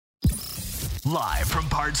Live from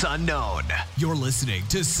parts unknown, you're listening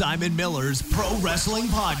to Simon Miller's Pro Wrestling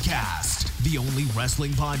Podcast, the only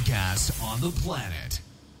wrestling podcast on the planet,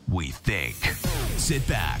 we think. Sit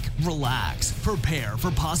back, relax, prepare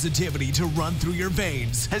for positivity to run through your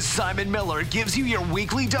veins as Simon Miller gives you your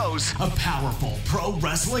weekly dose of powerful pro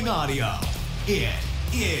wrestling audio. It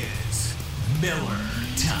is Miller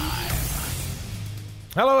Time.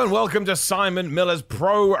 Hello and welcome to Simon Miller's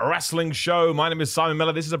Pro Wrestling Show. My name is Simon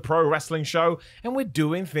Miller. This is a pro wrestling show, and we're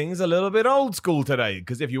doing things a little bit old school today.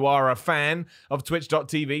 Because if you are a fan of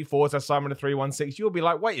twitch.tv/Simon316, you'll be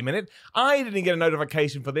like, wait a minute, I didn't get a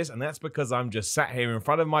notification for this, and that's because I'm just sat here in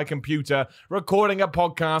front of my computer recording a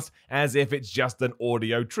podcast as if it's just an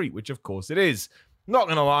audio treat, which of course it is. Not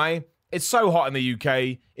gonna lie, it's so hot in the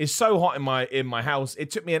UK. It's so hot in my house.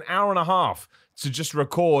 It took me an hour and a half to just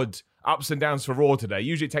record ups and downs for Raw today.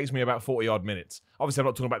 Usually it takes me about 40 odd minutes. Obviously I'm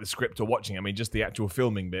not talking about the script or watching, I mean just the actual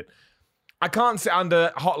filming bit. I can't sit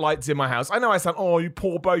under hot lights in my house. I know I sound, oh, you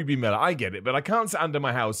poor baby Miller. I get it, but I can't sit under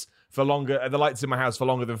my house for longer, the lights in my house for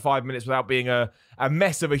longer than 5 minutes without being a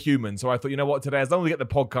mess of a human. So I thought, you know what, today, as long as we get the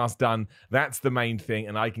podcast done, that's the main thing,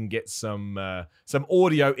 and I can get some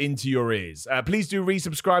audio into your ears. Please do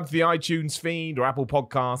resubscribe to the iTunes feed or Apple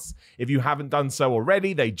Podcasts. If you haven't done so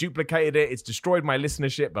already, they duplicated it. It's destroyed my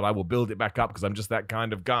listenership, but I will build it back up because I'm just that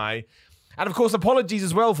kind of guy. And of course, apologies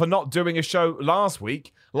as well for not doing a show last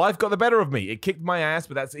week. Life got the better of me. It kicked my ass,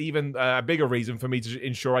 but that's even a bigger reason for me to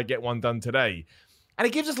ensure I get one done today. And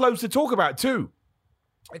it gives us loads to talk about too.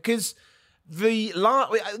 Because the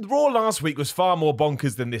Raw last week was far more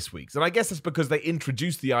bonkers than this week's. And I guess that's because they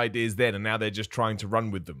introduced the ideas then and now they're just trying to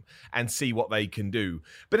run with them and see what they can do.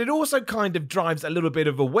 But it also kind of drives a little bit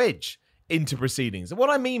of a wedge into proceedings. And what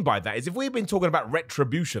I mean by that is if we'd been talking about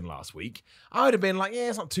Retribution last week, I would have been like, yeah,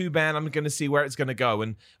 it's not too bad. I'm going to see where it's going to go.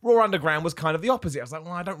 And Raw Underground was kind of the opposite. I was like,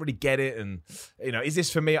 well, I don't really get it. And, you know, is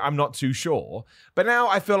this for me? I'm not too sure. But now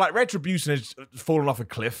I feel like Retribution has fallen off a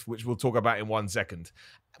cliff, which we'll talk about in 1 second.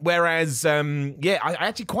 Whereas, I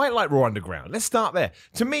actually quite like Raw Underground. Let's start there.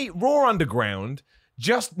 To me, Raw Underground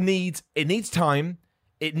just needs time.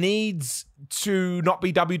 It needs to not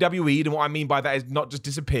be WWE'd, and what I mean by that is not just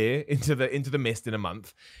disappear into the mist in a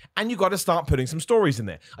month. And you got to start putting some stories in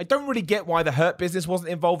there. I don't really get why the Hurt Business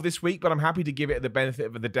wasn't involved this week, but I'm happy to give it the benefit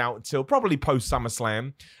of the doubt until probably post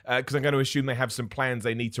SummerSlam, because I'm going to assume they have some plans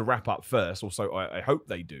they need to wrap up first. Also, I hope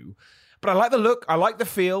they do. But I like the look. I like the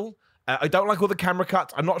feel. I don't like all the camera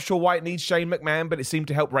cuts. I'm not sure why it needs Shane McMahon, but it seemed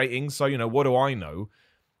to help ratings. So, you know, what do I know?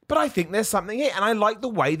 But I think there's something here, and I like the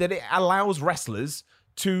way that it allows wrestlers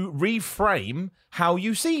to reframe how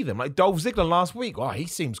you see them. Like Dolph Ziggler last week. Oh, he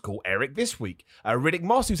seems cool. Eric this week. Riddick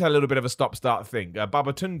Moss, who's had a little bit of a stop-start thing.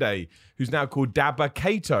 Baba Tunde, who's now called Dabba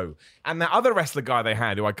Kato. And that other wrestler guy they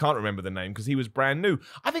had, who I can't remember the name because he was brand new.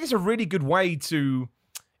 I think it's a really good way to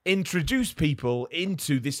introduce people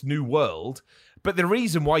into this new world. But the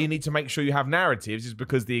reason why you need to make sure you have narratives is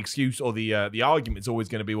because the excuse or the argument is always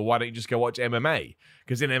going to be, well, why don't you just go watch MMA?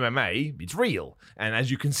 Because in MMA, it's real. And as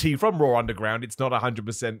you can see from Raw Underground, it's not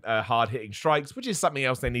 100% hard-hitting strikes, which is something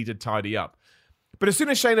else they need to tidy up. But as soon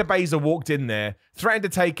as Shayna Baszler walked in there, threatened to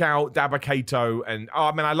take out Dabba Kato, and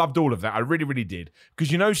I loved all of that. I really, really did.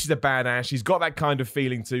 Because you know she's a badass. She's got that kind of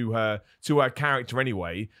feeling to her character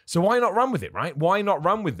anyway. So why not run with it, right? Why not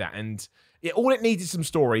run with that? And all it needs is some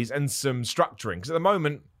stories and some structuring. Because at the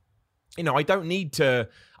moment, you know, I don't need to.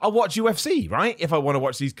 I'll watch UFC, right? If I want to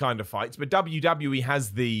watch these kind of fights. But WWE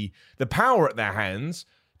has the power at their hands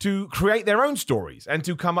to create their own stories and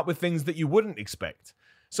to come up with things that you wouldn't expect.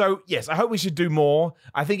 So, yes, I hope we should do more.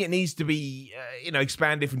 I think it needs to be,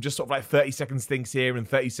 expanded from just sort of like 30 seconds things here and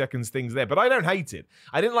 30 seconds things there. But I don't hate it.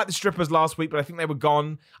 I didn't like the strippers last week, but I think they were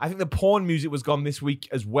gone. I think the porn music was gone this week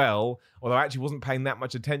as well, although I actually wasn't paying that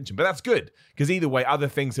much attention. But that's good, because either way, other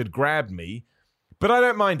things had grabbed me. But I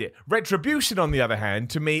don't mind it. Retribution, on the other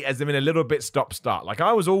hand, to me, has been a little bit stop-start. Like,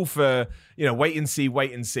 I was all for, wait and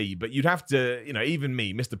see. But you'd have to, even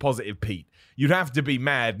me, Mr. Positive Pete, you'd have to be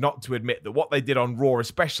mad not to admit that what they did on Raw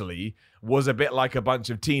especially was a bit like a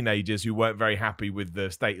bunch of teenagers who weren't very happy with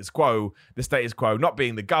the status quo. The status quo not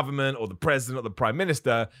being the government or the president or the prime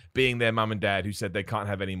minister, being their mum and dad who said they can't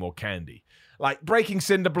have any more candy. Like, putting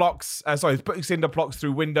cinder blocks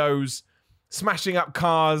through windows, smashing up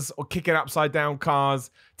cars or kicking upside down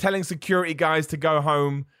cars, telling security guys to go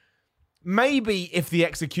home. Maybe if the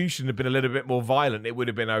execution had been a little bit more violent, it would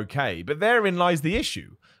have been okay. But therein lies the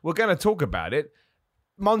issue. We're going to talk about it.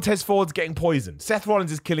 Montez Ford's getting poisoned. Seth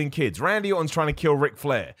Rollins is killing kids. Randy Orton's trying to kill Ric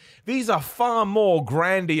Flair. These are far more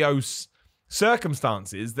grandiose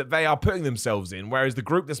circumstances that they are putting themselves in, whereas the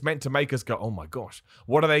group that's meant to make us go, oh my gosh,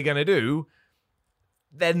 what are they going to do?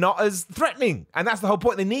 they're not as threatening. And that's the whole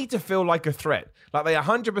point. They need to feel like a threat. Like they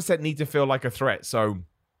 100% need to feel like a threat. So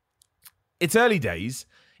it's early days.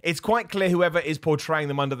 It's quite clear whoever is portraying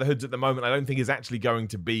them under the hoods at the moment, I don't think is actually going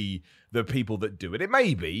to be the people that do it. It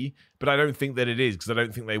may be, but I don't think that it is, because I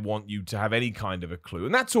don't think they want you to have any kind of a clue.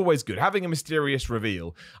 And that's always good. Having a mysterious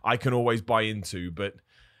reveal, I can always buy into. But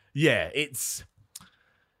yeah, it's...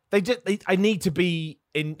 I need to be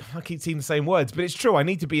in... I keep saying the same words, but it's true. I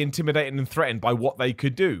need to be intimidated and threatened by what they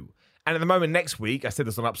could do. And at the moment, next week, I said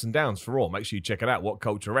this on Ups and Downs for Raw. Make sure you check it out, What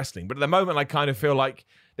Culture Wrestling. But at the moment, I kind of feel like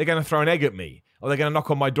they're going to throw an egg at me, or they're going to knock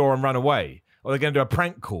on my door and run away, or they're going to do a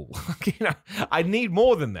prank call. I need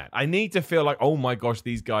more than that. I need to feel like, oh my gosh,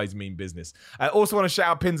 these guys mean business. I also want to shout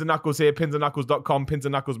out Pins and Knuckles here, pinsandknuckles.com,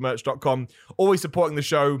 pinsandknucklesmerch.com, always supporting the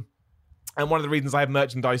show. And one of the reasons I have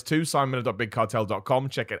merchandise too, SimonMiller.BigCartel.com.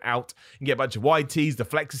 Check it out. You can get a bunch of wide tees, the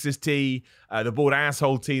Flexus tee, the Bald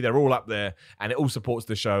Asshole tee. They're all up there, and it all supports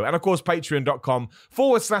the show. And of course,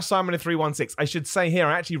 Patreon.com/Simon316. I should say here,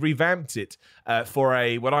 I actually revamped it for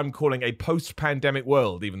what I'm calling a post-pandemic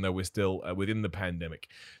world, even though we're still within the pandemic.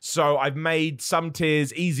 So I've made some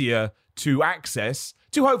tiers easier to access,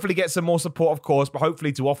 to hopefully get some more support, of course, but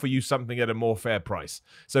hopefully to offer you something at a more fair price.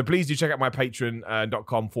 So please do check out my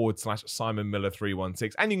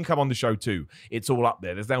patreon.com/SimonMiller316. And you can come on the show too. It's all up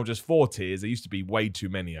there. There's now just 4 tiers. There used to be way too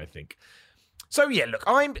many, I think. So yeah, look,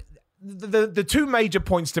 the two major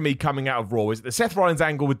points to me coming out of Raw is that the Seth Rollins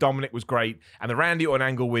angle with Dominic was great, and the Randy Orton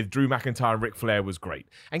angle with Drew McIntyre and Ric Flair was great.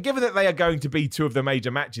 And given that they are going to be two of the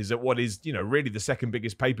major matches at what is, really the second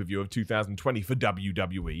biggest pay-per-view of 2020 for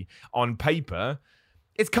WWE on paper,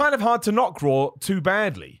 it's kind of hard to knock Raw too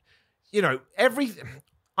badly. I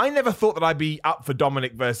never thought that I'd be up for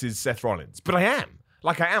Dominic versus Seth Rollins, but I am.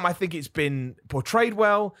 I think it's been portrayed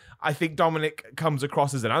well. I think Dominic comes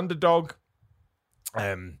across as an underdog.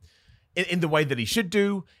 In the way that he should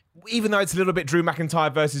do, even though it's a little bit Drew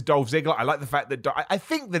McIntyre versus Dolph Ziggler. I like the fact that I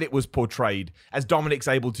think that it was portrayed as Dominic's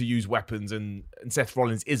able to use weapons and Seth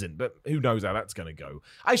Rollins isn't, but who knows how that's going to go.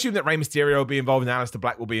 I assume that Rey Mysterio will be involved and Aleister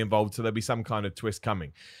Black will be involved, so there'll be some kind of twist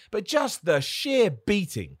coming. But just the sheer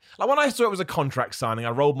beating. Like when I saw it was a contract signing, I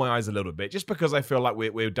rolled my eyes a little bit, just because I feel like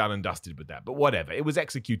we're done and dusted with that. But whatever, it was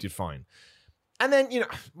executed fine. And then,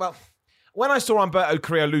 when I saw Humberto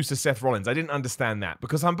Carrillo lose to Seth Rollins, I didn't understand that,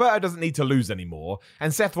 because Humberto doesn't need to lose anymore,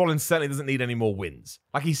 and Seth Rollins certainly doesn't need any more wins.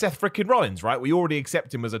 Like, he's Seth frickin' Rollins, right? We already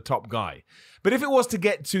accept him as a top guy. But if it was to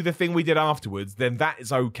get to the thing we did afterwards, then that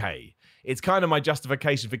is okay. It's kind of my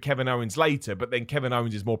justification for Kevin Owens later, but then Kevin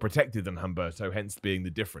Owens is more protected than Humberto, hence being the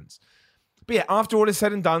difference. But yeah, after all is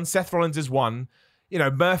said and done, Seth Rollins has won.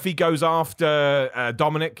 Murphy goes after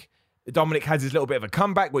Dominic. Dominic has his little bit of a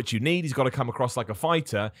comeback, which you need. He's got to come across like a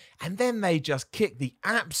fighter. And then they just kick the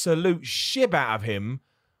absolute shit out of him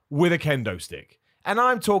with a kendo stick. And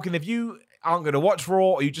I'm talking, if you aren't going to watch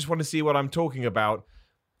Raw or you just want to see what I'm talking about,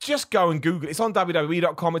 just go and Google it. It's on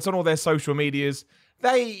WWE.com. It's on all their social medias.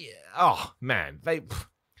 They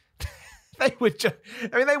were just,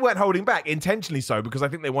 they weren't holding back, intentionally so, because I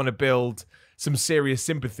think they want to build some serious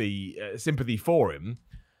sympathy for him.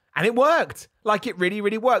 And it worked. Like, it really,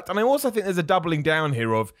 really worked. And I also think there's a doubling down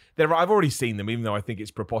here of, I've already seen them, even though I think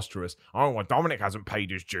it's preposterous. Oh, well, Dominic hasn't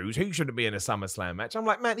paid his dues. He shouldn't be in a SummerSlam match. I'm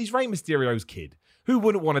like, man, he's Rey Mysterio's kid. Who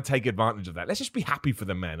wouldn't want to take advantage of that? Let's just be happy for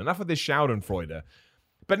the man. Enough of this Schadenfreude.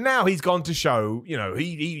 But now he's gone to show,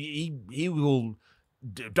 he will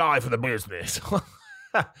die for the business. Or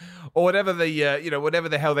whatever whatever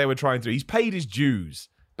the hell they were trying to do. He's paid his dues,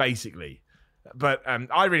 basically. But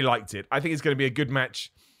I really liked it. I think it's going to be a good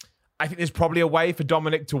match. I think there's probably a way for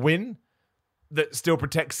Dominic to win that still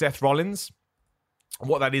protects Seth Rollins.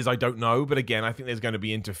 What that is, I don't know. But again, I think there's going to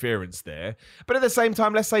be interference there. But at the same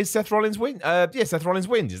time, let's say Seth Rollins wins. Seth Rollins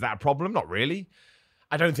wins. Is that a problem? Not really.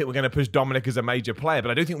 I don't think we're going to push Dominic as a major player,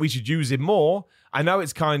 but I do think we should use him more. I know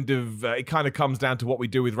it's it kind of comes down to what we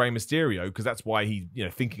do with Rey Mysterio, because that's why he,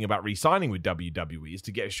 thinking about re-signing with WWE is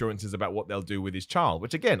to get assurances about what they'll do with his child,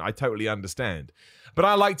 which again, I totally understand. But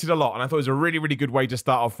I liked it a lot, and I thought it was a really, really good way to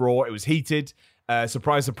start off Raw. It was heated.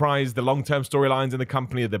 Surprise, surprise, the long-term storylines in the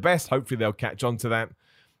company are the best. Hopefully they'll catch on to that.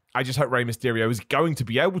 I just hope Rey Mysterio is going to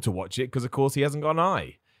be able to watch it, because of course he hasn't got an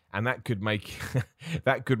eye. And that could make it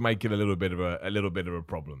a little bit of a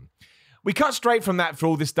problem. We cut straight from that for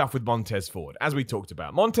all this stuff with Montez Ford, as we talked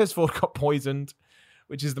about. Montez Ford got poisoned,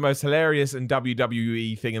 which is the most hilarious and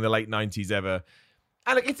WWE thing in the late 90s ever.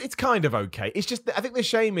 And it's kind of okay. It's just, I think the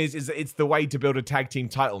shame is that it's the way to build a tag team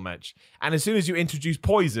title match. And as soon as you introduce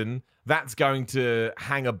poison, that's going to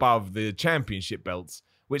hang above the championship belts,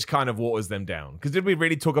 which kind of waters them down. Because did we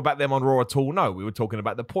really talk about them on Raw at all? No, we were talking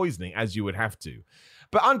about the poisoning, as you would have to.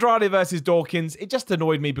 But Andrade versus Dawkins, it just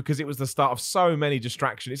annoyed me because it was the start of so many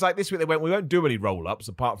distractions. It's like this week they went, we won't do any roll-ups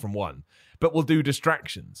apart from one, but we'll do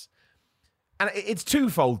distractions. And it's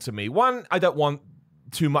twofold to me. One, I don't want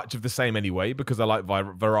too much of the same anyway because I like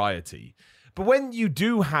variety. But when you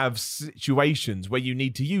do have situations where you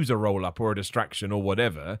need to use a roll-up or a distraction or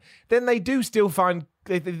whatever, then they do still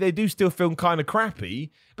they do still feel kind of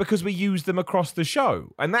crappy because we use them across the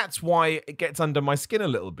show. And that's why it gets under my skin a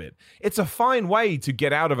little bit. It's a fine way to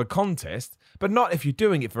get out of a contest, but not if you're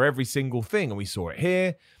doing it for every single thing. And we saw it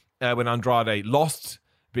here when Andrade lost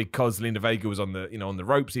because Zelina Vega was on the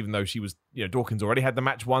ropes, even though she was, Dawkins already had the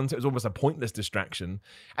match won. So it was almost a pointless distraction.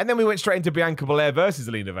 And then we went straight into Bianca Belair versus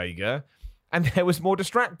Zelina Vega. And there was more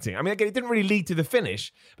distracting. I mean, again, it didn't really lead to the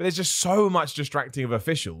finish, but there's just so much distracting of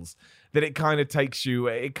officials that it kind of takes you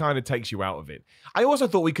out of it. I also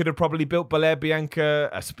thought we could have probably built Belair Vega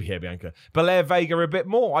a bit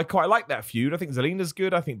more. I quite like that feud. I think Zelina's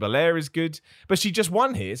good. I think Belair is good, but she just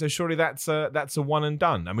won here, so surely that's a one and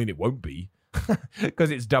done. I mean, it won't be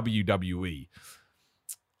because it's WWE.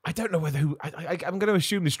 I don't know whether I'm going to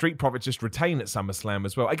assume the Street Profits just retain at SummerSlam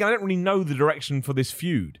as well. Again, I don't really know the direction for this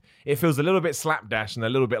feud. It feels a little bit slapdash and a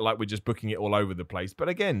little bit like we're just booking it all over the place. But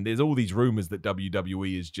again, there's all these rumors that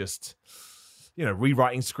WWE is just,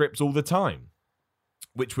 rewriting scripts all the time,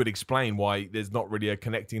 which would explain why there's not really a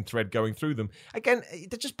connecting thread going through them. Again,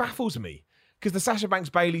 it just baffles me because the Sasha Banks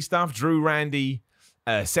Bayley stuff, Drew, Randy,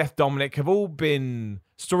 Seth, Dominic have all been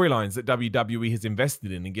storylines that WWE has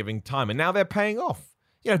invested in and giving time, and now they're paying off.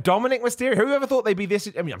 Dominic Mysterio, who ever thought they'd be this...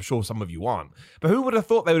 I mean, I'm sure some of you aren't, but who would have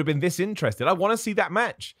thought they would have been this interested? I want to see that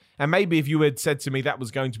match. And maybe if you had said to me that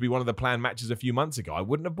was going to be one of the planned matches a few months ago, I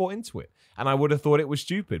wouldn't have bought into it. And I would have thought it was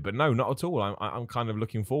stupid. But no, not at all. I'm kind of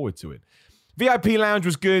looking forward to it. VIP Lounge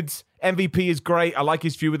was good. MVP is great. I like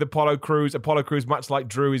his feud with Apollo Crews. Apollo Crews, much like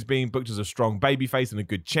Drew, is being booked as a strong babyface and a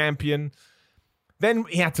good champion. Then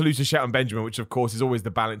he had to lose to Shelton Benjamin, which, of course, is always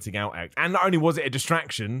the balancing out act. And not only was it a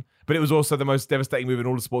distraction, but it was also the most devastating move in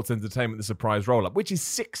all of sports entertainment, the surprise roll-up, which is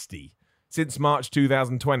 60 since March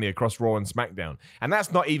 2020 across Raw and SmackDown. And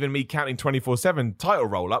that's not even me counting 24/7 title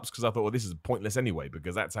roll-ups, because I thought, well, this is pointless anyway,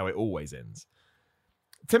 because that's how it always ends.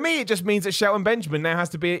 To me, it just means that Shelton Benjamin now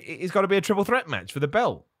it's got to be a triple threat match for the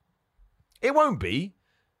belt. It won't be,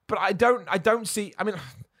 but I don't see... I mean,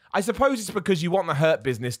 I suppose it's because you want the Hurt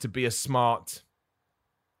Business to be a smart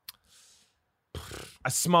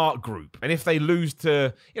group. And if they lose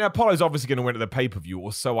to... Apollo's obviously going to win at the pay-per-view,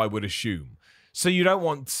 or so I would assume. So you don't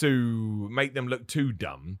want to make them look too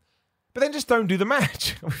dumb. But then just don't do the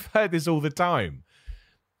match. We've heard this all the time.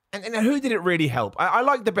 And who did it really help? I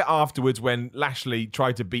liked the bit afterwards when Lashley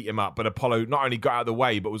tried to beat him up, but Apollo not only got out of the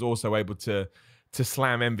way, but was also able to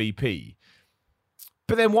slam MVP.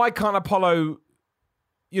 But then why can't Apollo...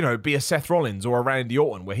 be a Seth Rollins or a Randy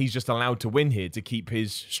Orton, where he's just allowed to win here to keep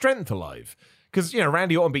his strength alive? Because,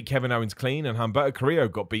 Randy Orton beat Kevin Owens clean, and Humberto Carrillo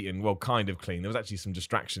got beaten, well, kind of clean. There was actually some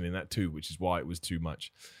distraction in that too, which is why it was too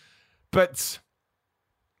much. But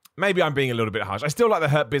maybe I'm being a little bit harsh. I still like the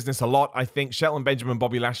Hurt Business a lot. I think Shelton Benjamin,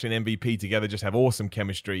 Bobby Lashley, and MVP together just have awesome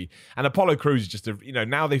chemistry. And Apollo Crews is just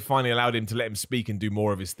now they finally allowed him to let him speak and do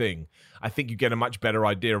more of his thing. I think you get a much better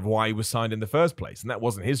idea of why he was signed in the first place. And that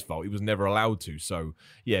wasn't his fault. He was never allowed to. So,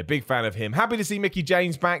 yeah, big fan of him. Happy to see Mickie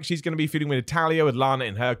James back. She's going to be feuding with Natalya with Lana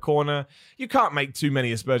in her corner. You can't make too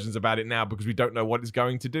many aspersions about it now because we don't know what it's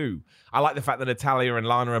going to do. I like the fact that Natalya and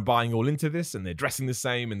Lana are buying all into this and they're dressing the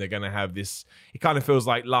same and they're going to have this... It kind of feels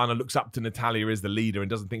like Lana looks up to Natalya as the leader and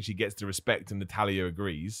doesn't think she gets the respect, and Natalya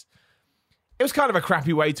agrees. It was kind of a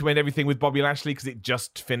crappy way to end everything with Bobby Lashley because it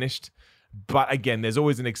just finished. But again, there's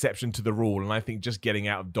always an exception to the rule, and I think just getting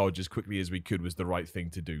out of Dodge as quickly as we could was the right thing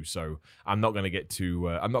to do. So I'm not going to get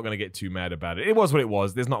too mad about it. It was what it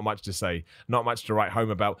was. There's not much to say, not much to write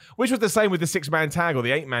home about. Which was the same with the 6-man tag or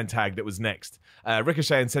the 8-man tag that was next.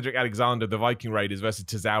 Ricochet and Cedric Alexander, the Viking Raiders versus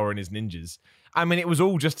Tozawa and his ninjas. I mean, it was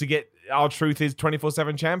all just to get R-Truth his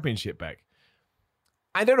 24/7 championship back.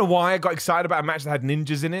 I don't know why I got excited about a match that had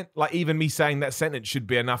ninjas in it. Like, even me saying that sentence should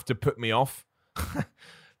be enough to put me off.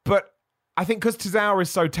 But I think because Tozawa is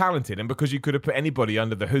so talented, and because you could have put anybody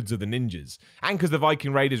under the hoods of the ninjas, and because the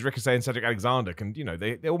Viking Raiders, Ricochet and Cedric Alexander can,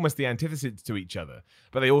 they're almost the antithesis to each other,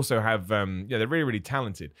 but they also have, they're really, really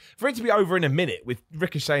talented. For it to be over in a minute with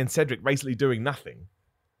Ricochet and Cedric basically doing nothing,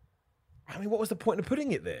 I mean, what was the point of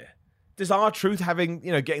putting it there? Does R-Truth having,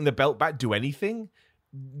 getting the belt back do anything?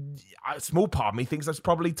 A small part of me thinks that's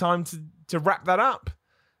probably time to wrap that up.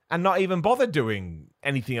 and not even bother doing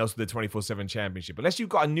anything else with the 24/7 championship. Unless you've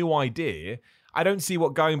got a new idea, I don't see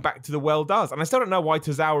what going back to the well does. And I still don't know why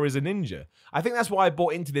Tozawa is a ninja. I think that's why I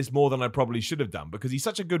bought into this more than I probably should have done, because he's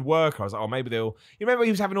such a good worker. I was like, oh, maybe they'll... You remember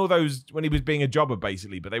he was having all those when he was being a jobber,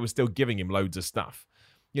 basically, but they were still giving him loads of stuff.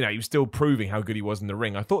 You know, he was still proving how good he was in the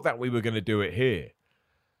ring. I thought that we were going to do it here.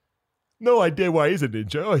 No idea why he's a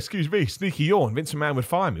ninja. Oh, excuse me, sneaky yawn. Vince McMahon would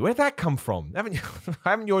fire me. Where'd that come from? I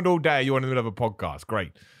haven't yawned all day. You're in the middle of a podcast.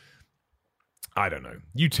 Great. I don't know.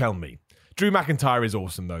 You tell me. Drew McIntyre is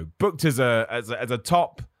awesome, though. Booked as a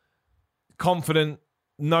top, confident,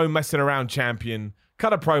 no messing around champion.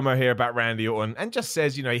 Cut a promo here about Randy Orton and just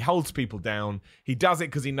says, you know, he holds people down. He does it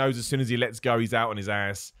because he knows as soon as he lets go, he's out on his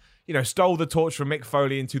ass. You know, stole the torch from Mick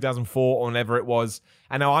Foley in 2004 or whenever it was,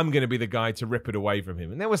 and now I'm going to be the guy to rip it away from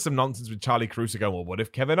him. And there was some nonsense with Charlie Caruso going, well, what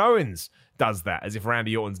if Kevin Owens does that? As if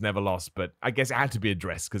Randy Orton's never lost, but I guess it had to be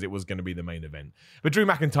addressed because it was going to be the main event. But Drew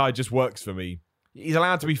McIntyre just works for me. He's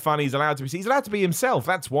allowed to be funny. He's allowed to be himself.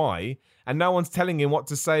 That's why. And no one's telling him what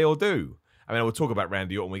to say or do. I mean, we'll talk about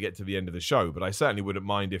Randy Orton when we get to the end of the show, but I certainly wouldn't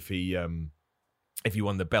mind if he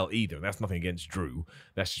won the belt either. And that's nothing against Drew.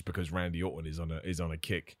 That's just because Randy Orton is on a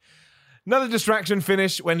kick. Another distraction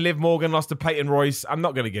finish when Liv Morgan lost to Peyton Royce. I'm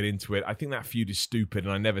not going to get into it. I think that feud is stupid,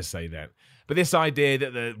 and I never say that. But this idea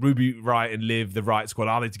that the Ruby Riott and Liv, the Riott Squad,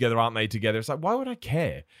 are they together, aren't they together? It's like, why would I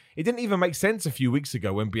care? It didn't even make sense a few weeks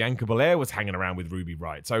ago when Bianca Belair was hanging around with Ruby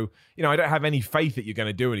Riott. So, you know, I don't have any faith that you're going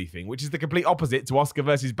to do anything, which is the complete opposite to Asuka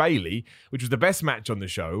versus Bayley, which was the best match on the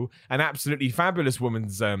show. An absolutely fabulous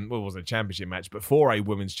women's, well, it wasn't a championship match, but for a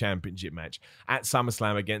women's championship match at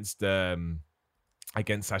SummerSlam against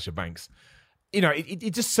Sasha Banks. You know,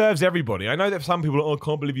 it just serves everybody. I know that some people are, oh, I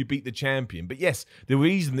can't believe you beat the champion. But yes, the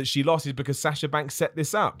reason that she lost is because Sasha Banks set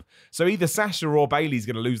this up. So either Sasha or Bayley's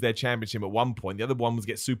going to lose their championship at one point. The other one was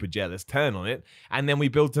get super jealous, turn on it, and then we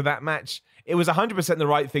build to that match. It was 100% the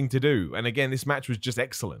right thing to do. And again, this match was just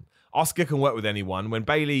excellent. Asuka can work with anyone. When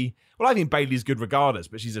Bayley, well, I think Bayley's good regardless,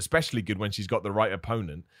 but she's especially good when she's got the right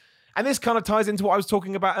opponent. And this kind of ties into what I was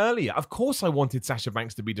talking about earlier. Of course I wanted Sasha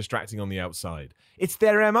Banks to be distracting on the outside. It's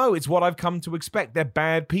their MO. It's what I've come to expect. They're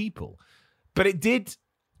bad people. But it did,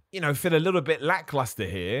 you know, feel a little bit lackluster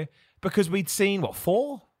here because we'd seen, what,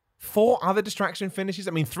 four other distraction finishes?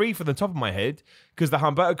 I mean, 3 from the top of my head because the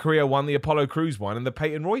Humberto Carrillo one, the Apollo Crews one, and the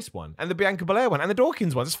Peyton Royce one, and the Bianca Belair one, and the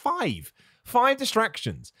Dawkins one. It's 5. 5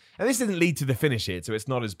 distractions. And this didn't lead to the finish here, so it's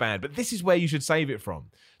not as bad. But this is where you should save it from.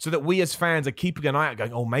 So that we as fans are keeping an eye out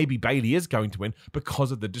going, oh, maybe Bayley is going to win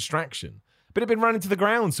because of the distraction. But it'd been run into the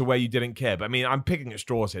ground, so where you didn't care. But I mean, I'm picking at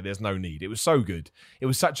straws here. There's no need. It was so good. It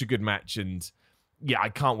was such a good match. And yeah, I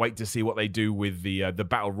can't wait to see what they do with the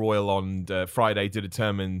Battle Royal on Friday to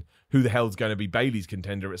determine who the hell's going to be Bayley's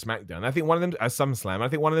contender at SmackDown. I think one of them, at SummerSlam, I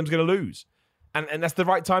think one of them's going to lose. And that's the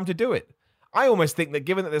right time to do it. I almost think that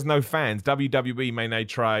given that there's no fans, WWE may now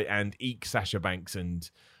try and eke Sasha Banks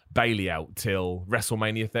and Bayley out till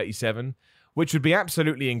WrestleMania 37, which would be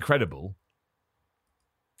absolutely incredible.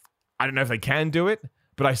 I don't know if they can do it,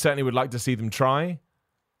 but I certainly would like to see them try.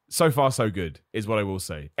 So far, so good, is what I will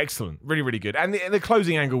say. Excellent. Really, really good. And the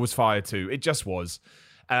closing angle was fire too. It just was.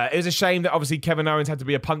 It was a shame that obviously Kevin Owens had to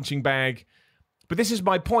be a punching bag. But this is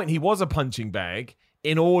my point. He was a punching bag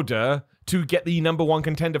in order to get the number one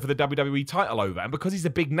contender for the WWE title over. And because he's a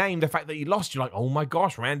big name, the fact that he lost, you're like, oh my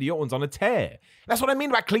gosh, Randy Orton's on a tear. That's what I mean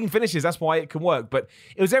about clean finishes. That's why it can work. But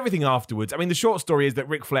it was everything afterwards. I mean, the short story is that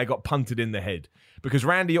Ric Flair got punted in the head because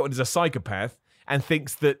Randy Orton is a psychopath and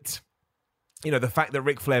thinks that, you know, the fact that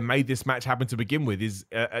Ric Flair made this match happen to begin with is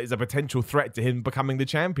a potential threat to him becoming the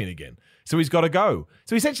champion again. So he's got to go.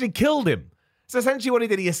 So he essentially killed him. So essentially what he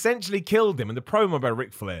did, he essentially killed him in the promo by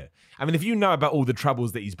Ric Flair. I mean, if you know about all the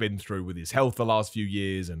troubles that he's been through with his health the last few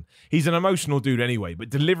years, and he's an emotional dude anyway, but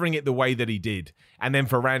delivering it the way that he did, and then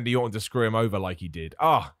for Randy Orton to screw him over like he did,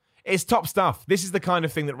 it's top stuff. This is the kind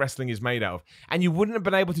of thing that wrestling is made out of. And you wouldn't have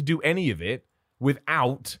been able to do any of it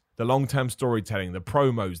without the long-term storytelling, the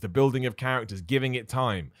promos, the building of characters, giving it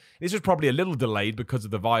time. This was probably a little delayed because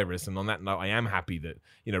of the virus, and on that note, I am happy that,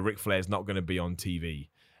 you know, Ric Flair's not going to be on TV.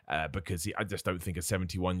 Because I just don't think a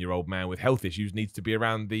 71-year-old man with health issues needs to be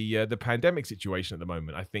around the pandemic situation at the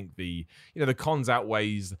moment. I think the cons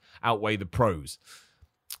outweigh the pros.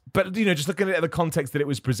 But, you know, just looking at the context that it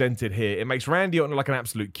was presented here, it makes Randy Orton like an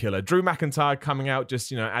absolute killer. Drew McIntyre coming out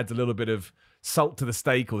just, you know, adds a little bit of salt to the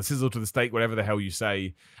steak or the sizzle to the steak, whatever the hell you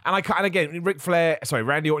say. And again,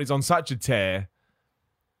 Randy Orton is on such a tear.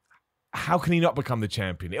 how can he not become the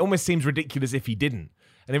champion? It almost seems ridiculous if he didn't.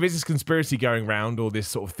 And there is this conspiracy going around, or this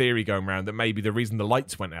sort of theory going around, that maybe the reason the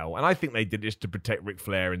lights went out, and I think they did this to protect Ric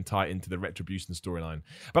Flair and tie it into the Retribution storyline.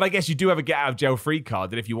 But I guess you do have a get out of jail free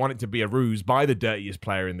card that if you want it to be a ruse by the dirtiest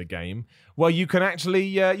player in the game, well, you can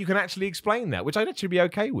actually explain that, which I'd actually be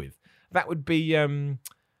okay with. That would be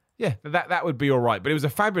that would be all right. But it was a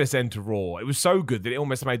fabulous end to Raw. It was so good that it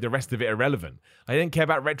almost made the rest of it irrelevant. I didn't care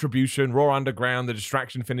about Retribution, Raw Underground, the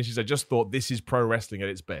distraction finishes. I just thought this is pro wrestling at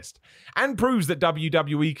its best. And proves that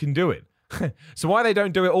WWE can do it. So why they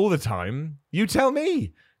don't do it all the time, you tell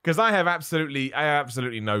me. Because I have absolutely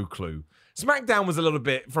no clue. SmackDown was a little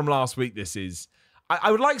bit from last week, this is.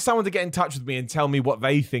 I would like someone to get in touch with me and tell me what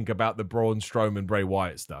they think about the Braun Strowman, Bray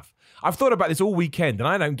Wyatt stuff. I've thought about this all weekend and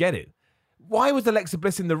I don't get it. Why was Alexa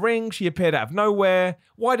Bliss in the ring? She appeared out of nowhere.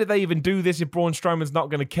 Why did they even do this if Braun Strowman's not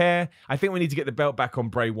going to care? I think we need to get the belt back on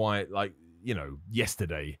Bray Wyatt,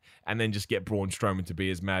 yesterday, and then just get Braun Strowman to be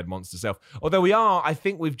his mad monster self. Although I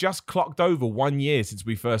think we've just clocked over 1 year since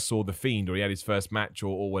we first saw The Fiend, or he had his first match,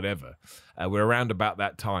 or whatever. We're around about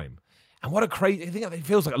that time. And what a crazy... I think it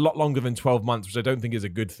feels like a lot longer than 12 months, which I don't think is a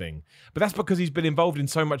good thing. But that's because he's been involved in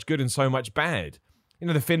so much good and so much bad.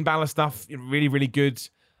 The Finn Balor stuff, really, really good.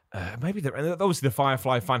 Obviously the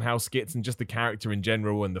Firefly Funhouse skits and just the character in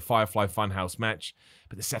general and the Firefly Funhouse match.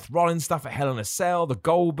 But the Seth Rollins stuff at Hell in a Cell, the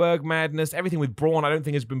Goldberg madness, everything with Braun I don't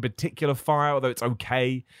think has been particular fire, although it's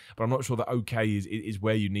okay. But I'm not sure that okay is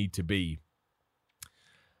where you need to be.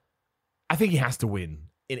 I think he has to win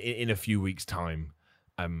in a few weeks' time.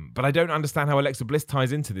 But I don't understand how Alexa Bliss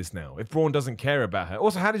ties into this now. If Braun doesn't care about her.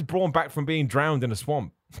 Also, how does Braun back from being drowned in a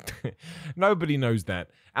swamp? Nobody knows that.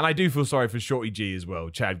 And I do feel sorry for Shorty G as well,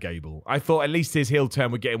 Chad Gable. I thought at least his heel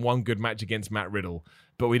turn would get him one good match against Matt Riddle,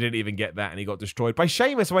 but we didn't even get that, and he got destroyed by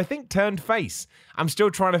Sheamus, who I think turned face. I'm still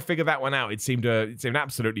trying to figure that one out. It seemed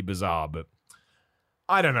absolutely bizarre, but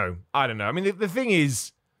I don't know. I mean, the thing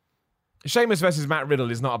is, Sheamus versus Matt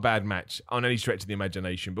Riddle is not a bad match on any stretch of the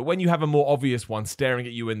imagination, but when you have a more obvious one staring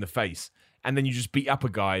at you in the face, and then you just beat up a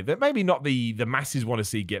guy that maybe not the masses want to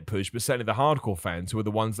see get pushed, but certainly the hardcore fans who are the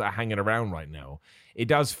ones that are hanging around right now, it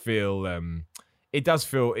does feel a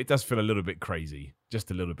little bit crazy, just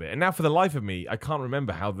a little bit. And now, for the life of me, I can't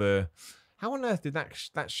remember how on earth did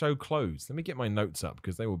that show close? Let me get my notes up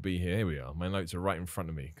because they will be here. Here we are. My notes are right in front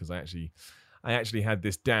of me because I actually had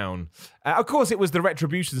this down. Of course, it was the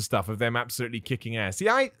Retribution stuff of them absolutely kicking ass. See,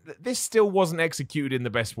 this still wasn't executed in the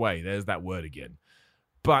best way. There's that word again.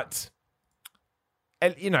 But,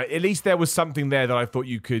 at least there was something there that I thought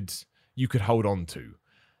you could hold on to.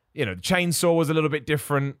 The chainsaw was a little bit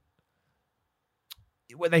different.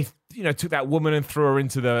 When they, took that woman and threw her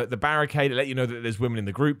into the barricade, it let you know that there's women in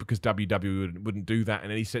the group because WWE wouldn't do that in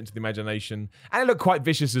any sense of the imagination. And it looked quite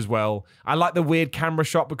vicious as well. I like the weird camera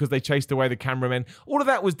shot because they chased away the cameramen. All of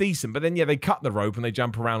that was decent, but then, they cut the rope and they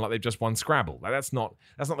jump around like they've just won Scrabble. Like, that's not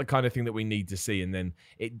the kind of thing that we need to see. And then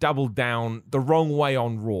it doubled down the wrong way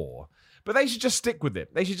on Raw. But they should just stick with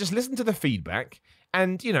it. They should just listen to the feedback.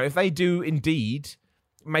 And, if they do indeed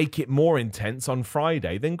make it more intense on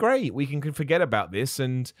Friday, then great. We can forget about this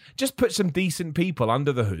and just put some decent people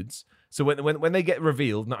under the hoods. So when they get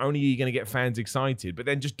revealed, not only are you going to get fans excited, but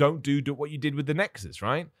then just don't do what you did with the Nexus,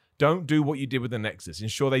 right? Don't do what you did with the Nexus.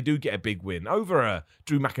 Ensure they do get a big win over a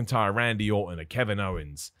Drew McIntyre, Randy Orton, a Kevin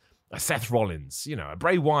Owens, a Seth Rollins, a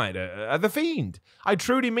Bray Wyatt, a The Fiend. I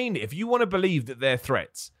truly mean it. If you want to believe that they're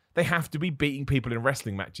threats, they have to be beating people in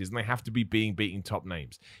wrestling matches, and they have to be beating top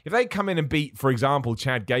names. If they come in and beat, for example,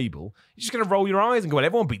 Chad Gable, you're just going to roll your eyes and go, well,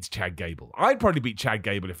 everyone beats Chad Gable. I'd probably beat Chad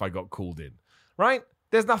Gable if I got called in, right?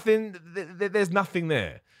 There's nothing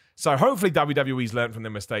there. So hopefully WWE's learned from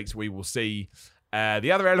their mistakes. We will see.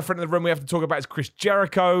 The other elephant in the room we have to talk about is Chris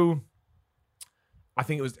Jericho. I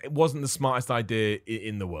think it wasn't the smartest idea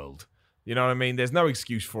in the world. You know what I mean? There's no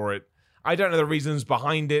excuse for it. I don't know the reasons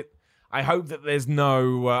behind it. I hope that there's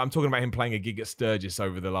no... I'm talking about him playing a gig at Sturgis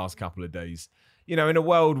over the last couple of days. In a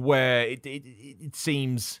world where it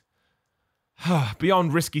seems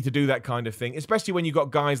beyond risky to do that kind of thing, especially when you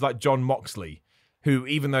got guys like Jon Moxley, who,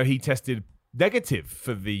 even though he tested negative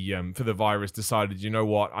for the virus, decided, you know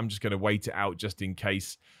what, I'm just going to wait it out just in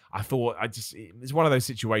case. It's one of those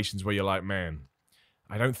situations where you're like, man,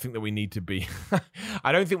 I don't think that we need to be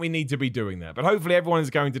doing that. But hopefully everyone is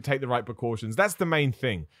going to take the right precautions. That's the main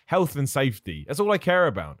thing. Health and safety. That's all I care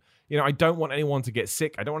about. I don't want anyone to get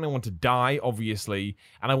sick. I don't want anyone to die, obviously.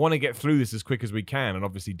 And I want to get through this as quick as we can. And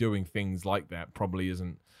obviously doing things like that probably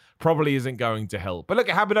isn't probably isn't going to help. But look,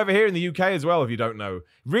 it happened over here in the UK as well, if you don't know.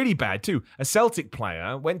 Really bad too. A Celtic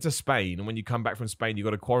player went to Spain, and when you come back from Spain, you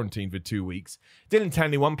got to quarantine for 2 weeks. Didn't tell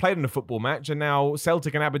anyone, played in a football match, and now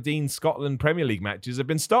Celtic and Aberdeen Scotland Premier League matches have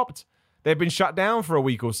been stopped. They've been shut down for a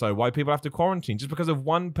week or so. Why people have to quarantine? Just because of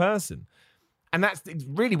one person. And that's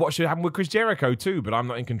really what should happen with Chris Jericho too, but I'm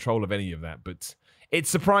not in control of any of that. But it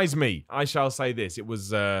surprised me. I shall say this. It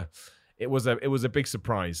was a big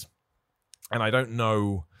surprise. And I don't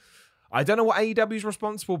know what AEW's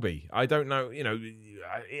response will be. I don't know.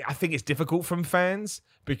 I think it's difficult from fans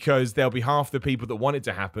because there'll be half the people that want it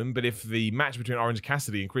to happen. But if the match between Orange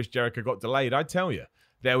Cassidy and Chris Jericho got delayed, I tell you,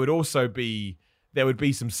 there would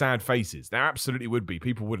be some sad faces. There absolutely would be.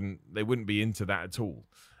 People wouldn't be into that at all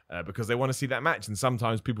because they want to see that match. And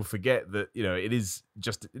sometimes people forget that it is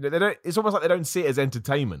just it's almost like they don't see it as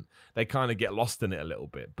entertainment. They kind of get lost in it a little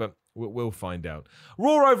bit. But we'll find out.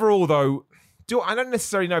 Raw overall, though. I don't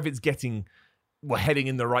necessarily know if it's heading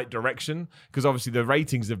in the right direction because obviously the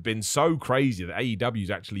ratings have been so crazy that AEW's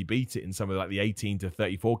actually beat it in some of like the 18 to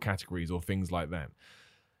 34 categories or things like that.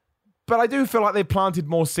 But I do feel like they planted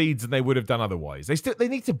more seeds than they would have done otherwise. They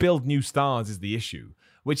need to build new stars is the issue,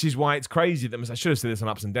 which is why it's crazy that I should have said this on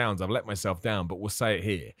Ups and Downs. I've let myself down, but we'll say it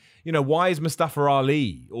here. Why is Mustafa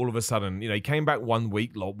Ali all of a sudden, he came back 1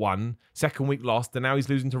 week, won, second week lost, and now he's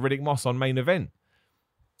losing to Riddick Moss on main event.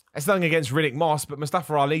 It's nothing against Riddick Moss, but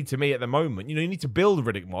Mustafa Ali, to me, at the moment, you need to build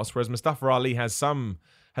Riddick Moss, whereas Mustafa Ali has some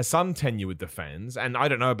tenure with the fans. And I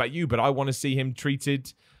don't know about you, but I want to see him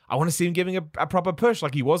treated. I want to see him giving a proper push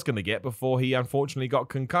like he was going to get before he unfortunately got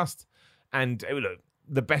concussed. And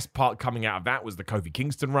the best part coming out of that was the Kofi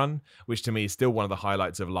Kingston run, which to me is still one of the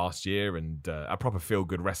highlights of last year and a proper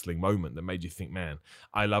feel-good wrestling moment that made you think, man,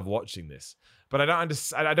 I love watching this. But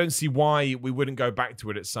I don't see why we wouldn't go back to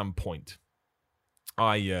it at some point.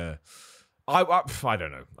 I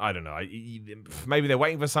don't know. Maybe they're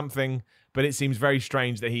waiting for something, but it seems very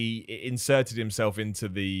strange that he inserted himself into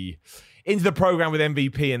the program with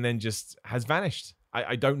MVP and then just has vanished.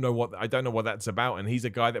 I don't know what that's about, and he's a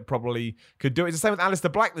guy that probably could do it. It's the same with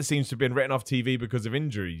Aleister Black that seems to have been written off TV because of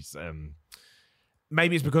injuries.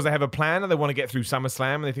 Maybe it's because they have a plan and they want to get through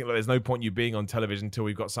SummerSlam and they think, there's no point you being on television until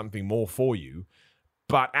we've got something more for you.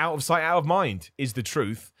 But out of sight, out of mind is the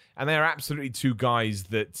truth. And they are absolutely two guys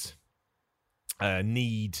that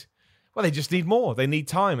they just need more. They need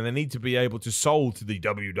time, and they need to be able to sold to the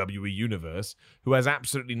WWE universe who has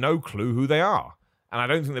absolutely no clue who they are. And I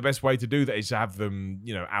don't think the best way to do that is to have them,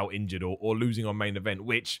 out injured or losing on main event,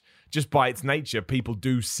 which just by its nature, people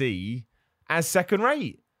do see as second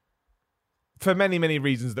rate. For many, many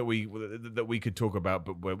reasons that we could talk about,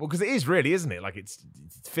 but because it is really, isn't it? Like it's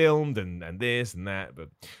filmed and this and that, but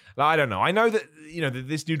I don't know. I know that that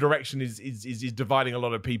this new direction is dividing a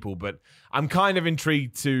lot of people, but I'm kind of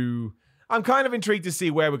intrigued to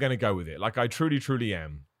see where we're going to go with it. Like I truly, truly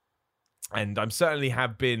am, and I'm certainly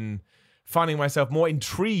have been finding myself more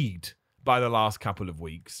intrigued by the last couple of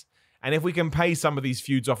weeks. And if we can pay some of these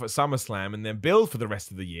feuds off at SummerSlam and then build for the rest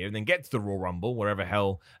of the year and then get to the Royal Rumble, wherever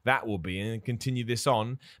hell that will be, and continue this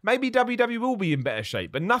on, maybe WWE will be in better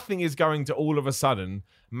shape. But nothing is going to all of a sudden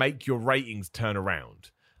make your ratings turn around.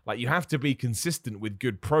 Like you have to be consistent with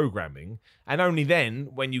good programming. And only then,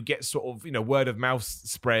 when you get sort of, word of mouth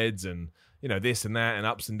spreads and, this and that and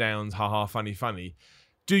ups and downs, haha, funny,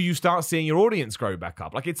 do you start seeing your audience grow back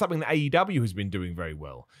up? Like it's something that AEW has been doing very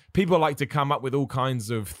well. People like to come up with all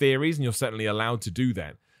kinds of theories, and you're certainly allowed to do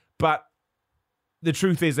that. But the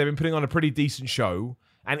truth is they've been putting on a pretty decent show,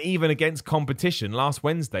 and even against competition, last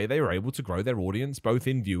Wednesday, they were able to grow their audience, both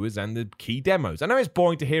in viewers and the key demos. I know it's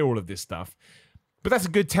boring to hear all of this stuff, but that's a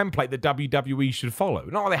good template that WWE should follow.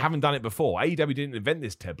 Not that they haven't done it before. AEW didn't invent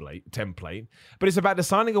this template, but it's about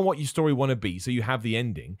deciding on what your story want to be so you have the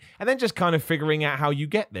ending, and then just kind of figuring out how you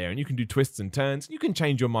get there. And you can do twists and turns. You can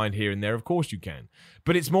change your mind here and there. Of course you can.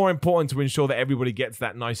 But it's more important to ensure that everybody gets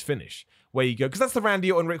that nice finish where you go. Because that's the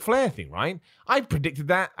Randy Orton Ric Flair thing, right? I predicted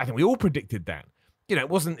that. I think we all predicted that. It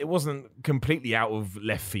wasn't completely out of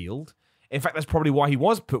left field. In fact, that's probably why he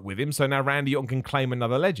was put with him, so now Randy Orton can claim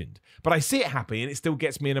another legend. But I see it happening, and it still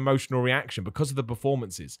gets me an emotional reaction because of the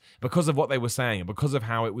performances, because of what they were saying, and because of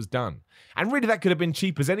how it was done. And really, that could have been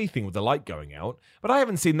cheap as anything with the light going out, but I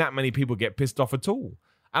haven't seen that many people get pissed off at all.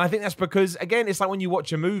 And I think that's because, again, it's like when you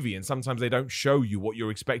watch a movie, and sometimes they don't show you what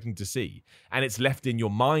you're expecting to see, and it's left in your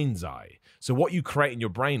mind's eye. So what you create in your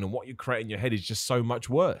brain and what you create in your head is just so much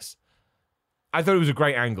worse. I thought it was a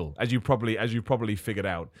great angle, as you probably figured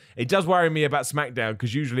out. It does worry me about SmackDown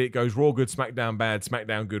because usually it goes Raw good, SmackDown bad,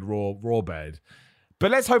 SmackDown good, Raw bad.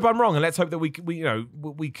 But let's hope I'm wrong, and let's hope that we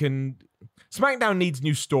can SmackDown needs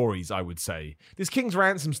new stories, I would say. This King's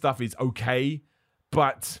Ransom stuff is okay,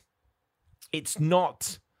 but it's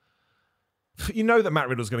not... You know that Matt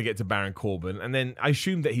Riddle's going to get to Baron Corbin, and then I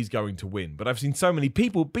assume that he's going to win. But I've seen so many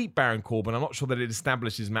people beat Baron Corbin, I'm not sure that it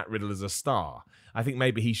establishes Matt Riddle as a star. I think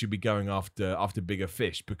maybe he should be going after bigger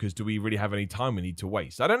fish, because do we really have any time we need to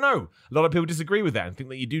waste? I don't know. A lot of people disagree with that and think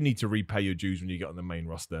that you do need to repay your dues when you get on the main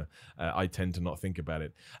roster. I tend to not think about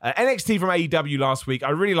it. NXT from AEW last week. I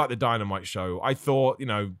really liked the Dynamite show. I thought,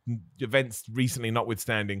 events recently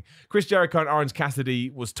notwithstanding, Chris Jericho and Orange Cassidy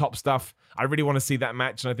was top stuff. I really want to see that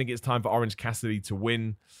match, and I think it's time for Orange Cassidy to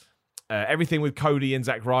win. Everything with Cody and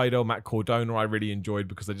Zack Ryder, Matt Cardona, I really enjoyed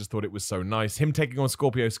because I just thought it was so nice. Him taking on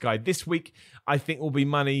Scorpio Sky this week, I think will be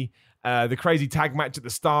money. The crazy tag match at the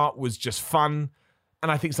start was just fun.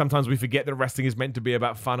 And I think sometimes we forget that wrestling is meant to be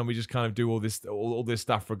about fun, and we just kind of do all this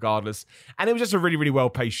stuff regardless. And it was just a really, really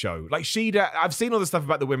well-paced show. Like Shida, I've seen all the stuff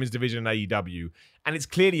about the women's division in AEW, and it's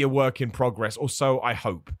clearly a work in progress, or so I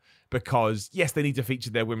hope. Because, yes, they need to feature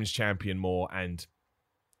their women's champion more, and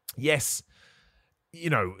yes...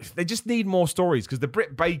 they just need more stories, because the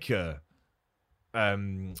Britt Baker,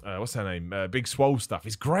 what's her name? Big Swole stuff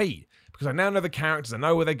is great, because I now know the characters, I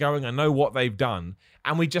know where they're going, I know what they've done,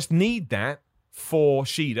 and we just need that for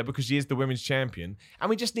Shida, because she is the women's champion, and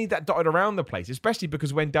we just need that dotted around the place, especially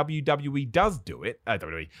because when WWE does do it,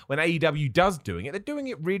 when AEW does doing it, they're doing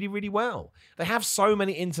it really, really well. They have so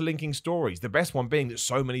many interlinking stories, the best one being that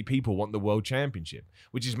so many people want the World Championship,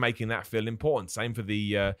 which is making that feel important. Same for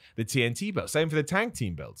the TNT belt, same for the tag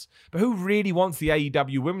team belts. But who really wants the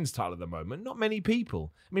AEW women's title at the moment? Not many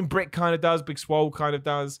people. I mean, Britt kind of does, Big Swole kind of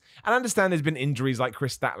does, and I understand there's been injuries like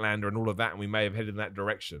Chris Statlander and all of that, and we may have headed in that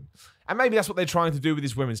direction. And maybe that's what they're trying to do with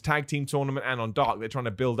this women's tag team tournament and on Dark. They're trying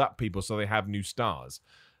to build up people so they have new stars.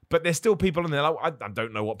 But there's still people in there. Like, I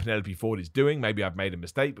don't know what Penelope Ford is doing. Maybe I've made a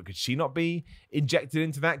mistake, but could she not be injected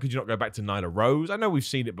into that? Could you not go back to Nyla Rose? I know we've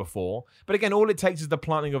seen it before. But again, all it takes is the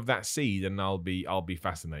planting of that seed, and I'll be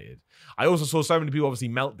fascinated. I also saw so many people obviously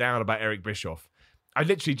melt down about Eric Bischoff. I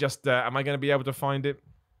literally just, am I going to be able to find it?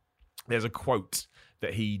 There's a quote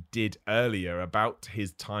that he did earlier about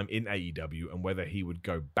his time in AEW and whether he would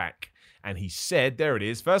go back. And he said, there it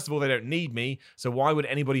is, first of all, they don't need me, so why would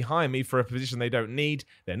anybody hire me for a position they don't need?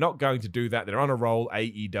 They're not going to do that. They're on a roll.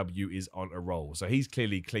 AEW is on a roll. So he's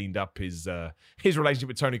clearly cleaned up his relationship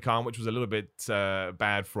with Tony Khan, which was a little bit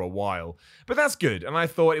bad for a while. But that's good. And I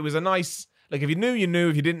thought it was a nice... Like, if you knew, you knew.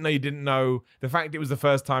 If you didn't know, you didn't know. The fact it was the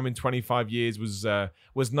first time in 25 years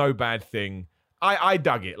was no bad thing. I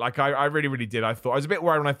dug it. Like, I really, really did. I was a bit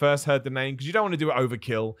worried when I first heard the name, because you don't want to do it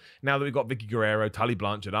overkill now that we've got Vicky Guerrero, Tully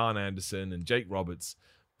Blanchard, Arn Anderson, and Jake Roberts.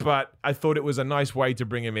 But I thought it was a nice way to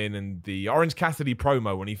bring him in. And the Orange Cassidy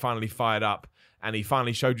promo, when he finally fired up and he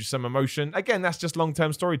finally showed you some emotion, again, that's just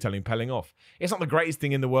long-term storytelling pelling off. It's not the greatest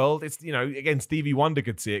thing in the world. It's, again, Stevie Wonder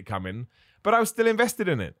could see it coming. But I was still invested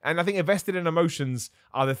in it. And I think invested in emotions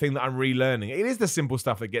are the thing that I'm relearning. It is the simple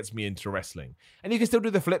stuff that gets me into wrestling. And you can still do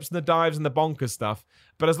the flips and the dives and the bonkers stuff.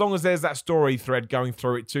 But as long as there's that story thread going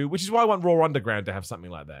through it too, which is why I want Raw Underground to have something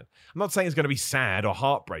like that. I'm not saying it's going to be sad or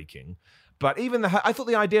heartbreaking. But even I thought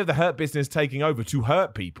the idea of the Hurt Business taking over to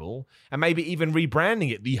hurt people, and maybe even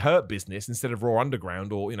rebranding it the Hurt Business instead of Raw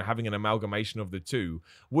Underground, or having an amalgamation of the two,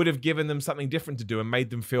 would have given them something different to do and made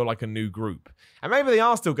them feel like a new group. And maybe they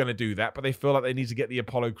are still going to do that, but they feel like they need to get the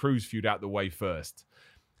Apollo Crews feud out the way first.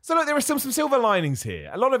 So look, there are some silver linings here.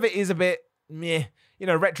 A lot of it is a bit meh.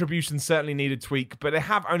 Retribution certainly need a tweak, but they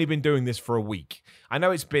have only been doing this for a week. I know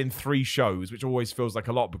it's been 3 shows, which always feels like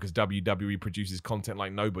a lot because WWE produces content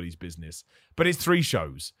like nobody's business, but it's 3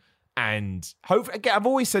 shows. And again, I've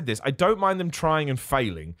always said this, I don't mind them trying and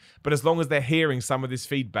failing, but as long as they're hearing some of this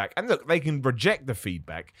feedback, and look, they can reject the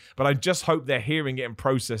feedback, but I just hope they're hearing it and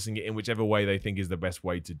processing it in whichever way they think is the best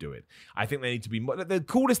way to do it. I think they need to be more... The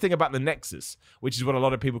coolest thing about the Nexus, which is what a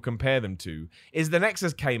lot of people compare them to, is the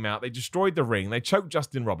Nexus came out, they destroyed the ring, they choked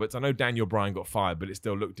Justin Roberts. I know Daniel Bryan got fired, but it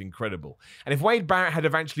still looked incredible. And if Wade Barrett had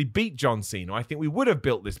eventually beat John Cena, I think we would have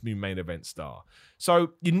built this new main event star.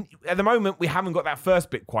 So at the moment, we haven't got that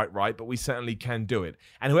first bit quite right, but we certainly can do it.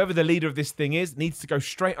 And whoever the leader of this thing is needs to go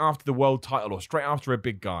straight after the world title or straight after a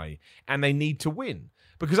big guy. And they need to win.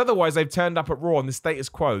 Because otherwise, they've turned up at Raw and the status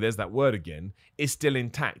quo, there's that word again, is still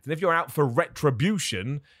intact. And if you're out for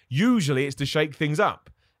retribution, usually it's to shake things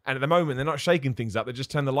up. And at the moment, they're not shaking things up. They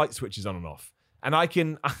just turn the light switches on and off. And I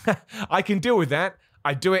can deal with that.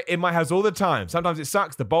 I do it in my house all the time. Sometimes it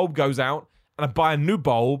sucks. The bulb goes out and I buy a new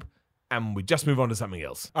bulb. And we just move on to something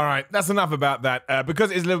else. All right, that's enough about that.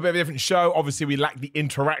 Because it's a little bit of a different show, obviously we lack the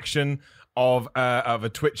interaction of a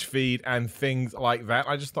Twitch feed and things like that.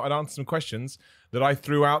 I just thought I'd answer some questions that I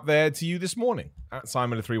threw out there to you this morning at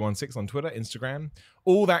Simon316 on Twitter, Instagram,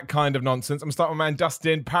 all that kind of nonsense. I'm going to start with my man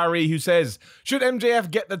Dustin Parry, who says, should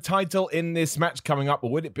MJF get the title in this match coming up,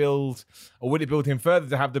 or would it build him further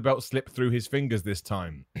to have the belt slip through his fingers this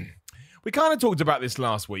time? We kind of talked about this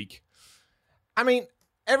last week. I mean,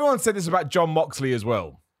 everyone said this about Jon Moxley as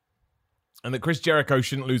well. And that Chris Jericho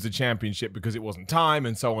shouldn't lose the championship because it wasn't time,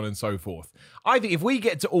 and so on and so forth. I think if we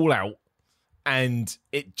get to All Out and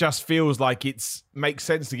it just feels like it makes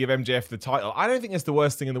sense to give MJF the title, I don't think it's the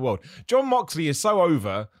worst thing in the world. Jon Moxley is so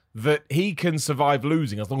over that he can survive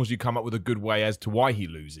losing as long as you come up with a good way as to why he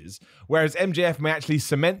loses. Whereas MJF may actually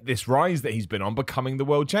cement this rise that he's been on, becoming the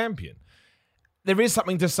world champion. There is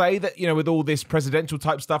something to say that, you know, with all this presidential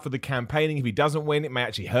type stuff with the campaigning, if he doesn't win, it may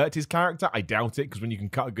actually hurt his character. I doubt it, because when you can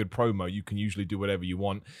cut a good promo, you can usually do whatever you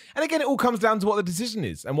want. And again, it all comes down to what the decision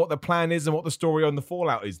is and what the plan is and what the story on the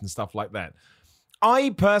fallout is and stuff like that.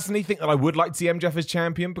 I personally think that I would like to see MJF as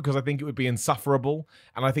champion because I think it would be insufferable.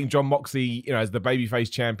 And I think Jon Moxley, you know, as the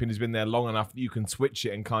babyface champion, has been there long enough that you can switch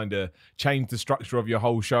it and kind of change the structure of your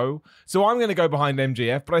whole show. So I'm going to go behind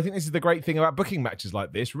MJF, but I think this is the great thing about booking matches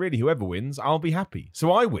like this. Really, whoever wins, I'll be happy.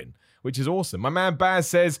 So I win, which is awesome. My man Baz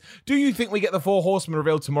says, do you think we get the 4 Horsemen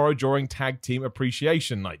reveal tomorrow during Tag Team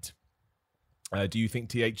Appreciation Night? Do you think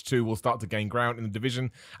TH2 will start to gain ground in the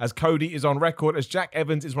division as Cody is on record as Jack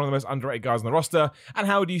Evans is one of the most underrated guys on the roster? And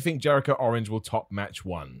how do you think Jericho Orange will top match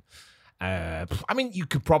 1? I mean, you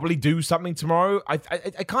could probably do something tomorrow. I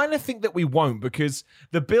kind of think that we won't because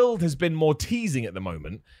the build has been more teasing at the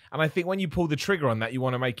moment. And I think when you pull the trigger on that, you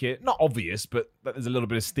want to make it not obvious, but that there's a little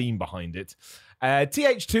bit of steam behind it.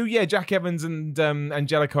 TH2, yeah, Jack Evans and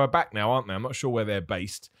Angelico are back now, aren't they? I'm not sure where they're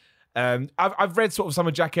based. I've read sort of some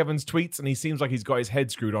of Jack Evans' tweets, and he seems like he's got his head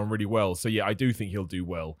screwed on really well. So yeah, I do think he'll do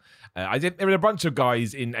well. There are a bunch of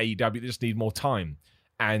guys in AEW that just need more time,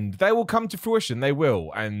 and they will come to fruition. They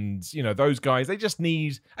will, and you know those guys. They just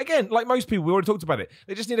need, again, like most people, we already talked about it.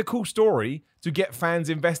 They just need a cool story to get fans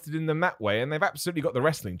invested in them that way, and they've absolutely got the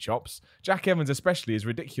wrestling chops. Jack Evans especially is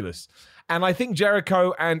ridiculous, and I think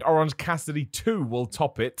Jericho and Orange Cassidy too will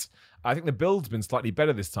top it. I think the build's been slightly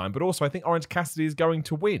better this time, but also I think Orange Cassidy is going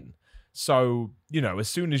to win. So, you know, as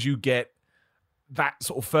soon as you get that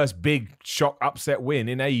sort of first big shock upset win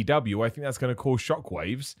in AEW, I think that's going to cause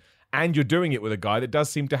shockwaves. And you're doing it with a guy that does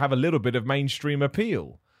seem to have a little bit of mainstream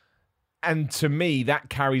appeal. And to me, that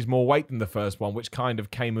carries more weight than the first one, which kind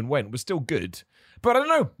of came and went. It was still good. But I don't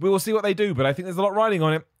know. We will see what they do. But I think there's a lot riding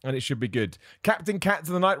on it, and it should be good. Captain Cat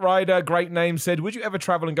to the Night Rider, great name, said, would you ever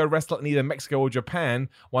travel and go wrestle in either Mexico or Japan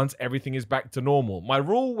once everything is back to normal? My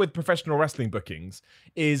rule with professional wrestling bookings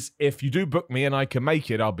is if you do book me and I can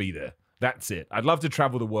make it, I'll be there. That's it. I'd love to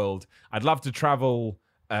travel the world. I'd love to travel...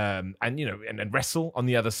 and wrestle on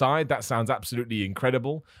the other side. That sounds absolutely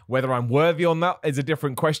incredible. Whether I'm worthy on that is a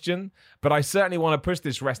different question, but I certainly want to push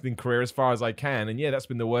this wrestling career as far as I can. And yeah, that's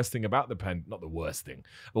been the worst thing about not the worst thing,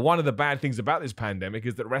 but one of the bad things about this pandemic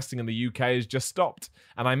is that wrestling in the UK has just stopped,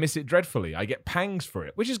 and I miss it dreadfully. I get pangs for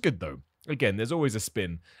it, which is good though. Again, there's always a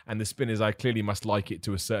spin, and the spin is I clearly must like it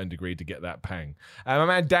to a certain degree to get that pang. My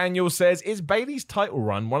man Daniel says, is Bayley's title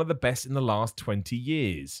run one of the best in the last 20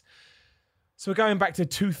 years? So we're going back to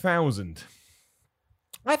 2000.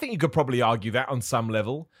 I think you could probably argue that on some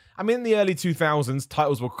level. I mean, in the early 2000s,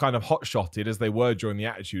 titles were kind of hot-shotted as they were during the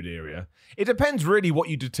Attitude Era. It depends really what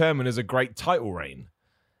you determine as a great title reign.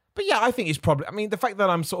 But yeah, I think it's probably... I mean, the fact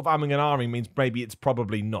that I'm sort of umming and ahhing means maybe it's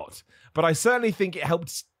probably not. But I certainly think it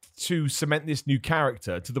helped to cement this new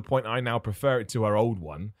character to the point I now prefer it to her old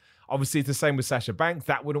one. Obviously, it's the same with Sasha Banks.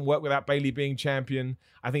 That wouldn't work without Bayley being champion.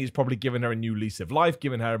 I think it's probably given her a new lease of life,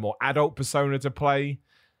 given her a more adult persona to play.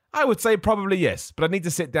 I would say probably yes, but I need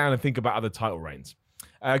to sit down and think about other title reigns.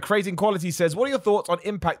 Creating Quality says, what are your thoughts on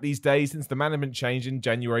Impact these days since the management change in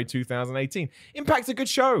January 2018? Impact's a good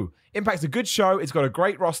show. Impact's a good show. It's got a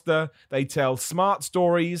great roster. They tell smart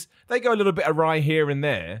stories. They go a little bit awry here and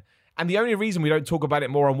there. And the only reason we don't talk about it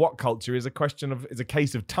more on What Culture is a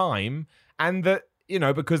case of time, and that, you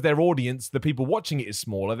know, because their audience, the people watching it, is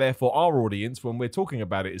smaller, therefore our audience, when we're talking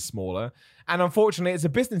about it, is smaller. And unfortunately, it's a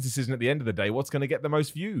business decision at the end of the day, what's going to get the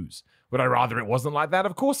most views. Would I rather it wasn't like that?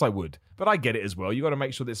 Of course I would. But I get it as well. You got to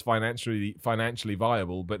make sure that it's financially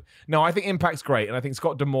viable. But no, I think Impact's great. And I think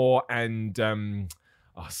Scott D'Amore and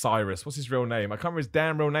Cyrus, what's his real name? I can't remember his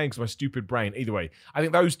damn real name because of my stupid brain. Either way, I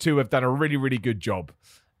think those two have done a really, really good job.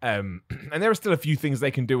 And there are still a few things they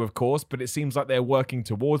can do, of course, but it seems like they're working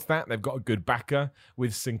towards that. They've got a good backer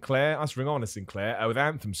with Sinclair. That's Ring Honor Sinclair. With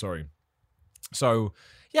Anthem, sorry. So,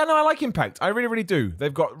 yeah, no, I like Impact. I really, really do.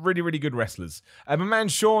 They've got really, really good wrestlers. My man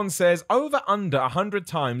Sean says, over under 100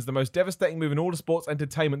 times the most devastating move in all of sports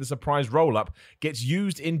entertainment, the surprise roll-up, gets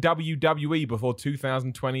used in WWE before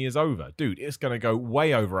 2020 is over. Dude, it's going to go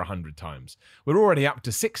way over 100 times. We're already up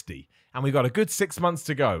to 60. And we've got a good 6 months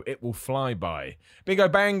to go. It will fly by. Bingo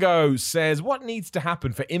Bango says, what needs to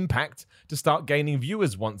happen for Impact to start gaining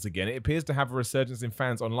viewers once again? It appears to have a resurgence in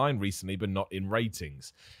fans online recently, but not in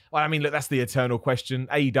ratings. Well, I mean, look, that's the eternal question.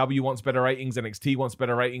 AEW wants better ratings. NXT wants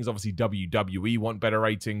better ratings. Obviously, WWE want better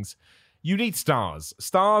ratings. You need stars.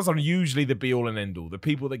 Stars are usually the be-all and end-all, the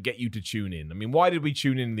people that get you to tune in. I mean, why did we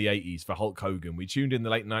tune in the 80s for Hulk Hogan? We tuned in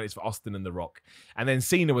the late 90s for Austin and The Rock. And then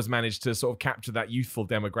Cena was managed to sort of capture that youthful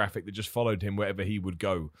demographic that just followed him wherever he would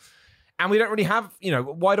go. And we don't really have,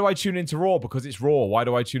 why do I tune into Raw? Because it's Raw. Why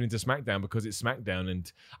do I tune into SmackDown? Because it's SmackDown.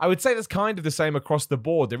 And I would say that's kind of the same across the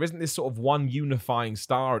board. There isn't this sort of one unifying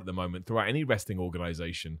star at the moment throughout any wrestling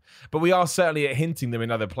organization. But we are certainly hinting them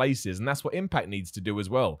in other places. And that's what Impact needs to do as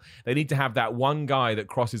well. They need to have that one guy that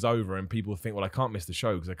crosses over and people think, well, I can't miss the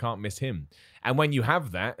show because I can't miss him. And when you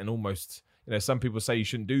have that, and almost, some people say you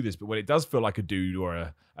shouldn't do this, but when it does feel like a dude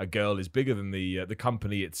or a girl is bigger than the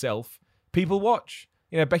company itself, people watch.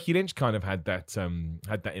 Becky Lynch kind of had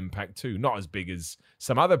that impact too. Not as big as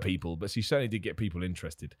some other people, but she certainly did get people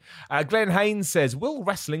interested. Glenn Haynes says, will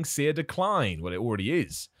wrestling see a decline? Well, it already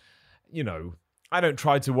is. I don't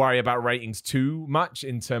try to worry about ratings too much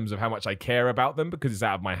in terms of how much I care about them because it's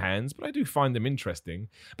out of my hands, but I do find them interesting.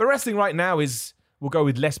 But wrestling right now we'll go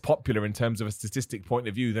with less popular in terms of a statistic point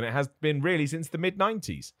of view than it has been really since the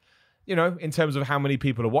mid-90s. In terms of how many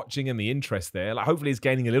people are watching and the interest there. Like, hopefully it's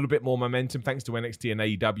gaining a little bit more momentum thanks to NXT and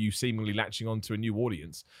AEW seemingly latching onto a new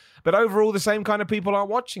audience. But overall, the same kind of people are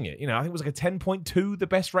watching it. I think it was like a 10.2, the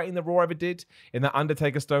best rating that Raw ever did in that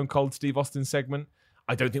Undertaker Stone Cold Steve Austin segment.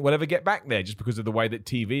 I don't think we'll ever get back there just because of the way that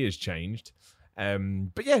TV has changed.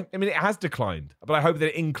 But yeah, I mean, it has declined, but I hope that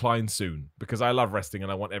it inclines soon because I love wrestling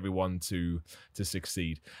and I want everyone to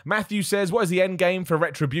succeed. Matthew says, what is the end game for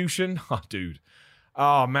Retribution? Oh, dude.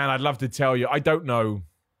 Oh, man, I'd love to tell you. I don't know.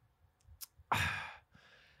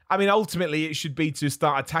 I mean, ultimately, it should be to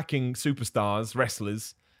start attacking superstars,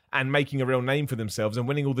 wrestlers, and making a real name for themselves and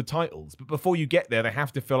winning all the titles. But before you get there, they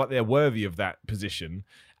have to feel like they're worthy of that position.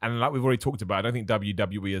 And like we've already talked about, I don't think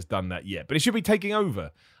WWE has done that yet. But it should be taking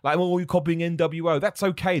over. Like, well, you're copying NWO. That's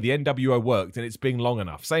okay. The NWO worked, and it's been long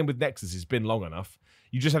enough. Same with Nexus. It's been long enough.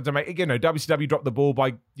 You just have to make, WCW dropped the ball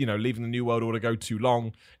by, leaving the New World Order go too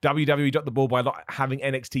long. WWE dropped the ball by not having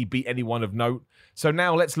NXT beat anyone of note. So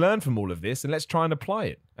now let's learn from all of this and let's try and apply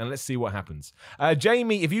it. And let's see what happens.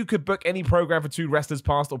 Jamie, if you could book any program for two wrestlers,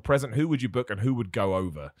 past or present, who would you book and who would go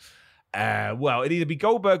over? Well, it'd either be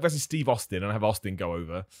Goldberg versus Steve Austin and have Austin go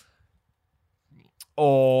over.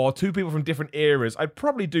 Or two people from different eras. I'd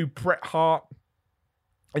probably do Bret Hart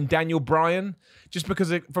and Daniel Bryan, just because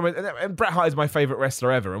and Bret Hart is my favorite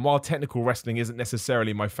wrestler ever. And while technical wrestling isn't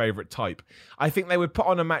necessarily my favorite type, I think they would put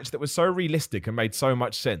on a match that was so realistic and made so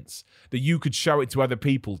much sense that you could show it to other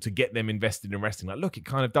people to get them invested in wrestling. Like, look, it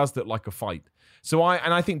kind of does look like a fight. So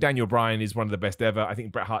I think Daniel Bryan is one of the best ever. I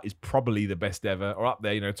think Bret Hart is probably the best ever, or up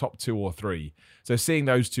there, top 2 or 3. So seeing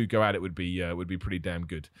those two go at it would be pretty damn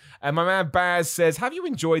good. And my man Baz says, have you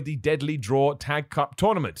enjoyed the Deadly Draw Tag Cup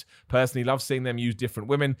tournament? Personally, love seeing them use different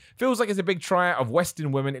women. Feels like it's a big tryout of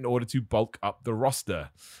Western women in order to bulk up the roster.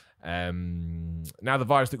 Now the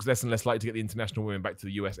virus looks less and less likely to get the international women back to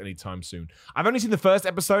the US anytime soon. I've only seen the first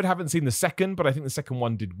episode, haven't seen the second, but I think the second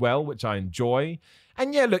one did well, which I enjoy.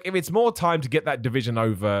 And yeah, look, if it's more time to get that division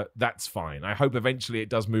over, that's fine. I hope eventually it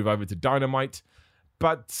does move over to Dynamite.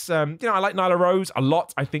 But, I like Nyla Rose a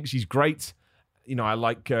lot. I think she's great. I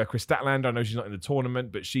like Chris Statlander. I know she's not in the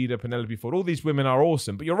tournament, but Shida, Penelope Ford, all these women are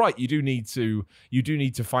awesome. But you're right, you do need to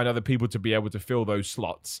find other people to be able to fill those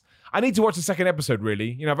slots. I need to watch the second episode,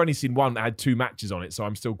 really. I've only seen one that had 2 matches on it, so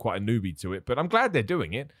I'm still quite a newbie to it. But I'm glad they're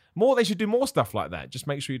doing it. They should do more stuff like that. Just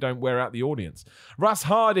make sure you don't wear out the audience. Russ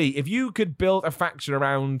Hardy, if you could build a faction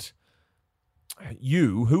around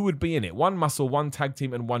you, who would be in it? 1 muscle, 1 tag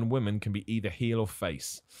team, and 1 woman can be either heel or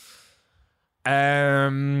face.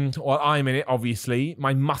 Well, I'm in it, obviously.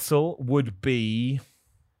 My muscle would be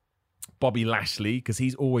Bobby Lashley, because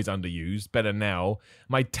he's always underused. Better now.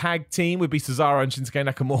 My tag team would be Cesaro and Shinsuke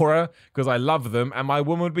Nakamura, because I love them. And my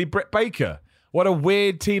woman would be Britt Baker. What a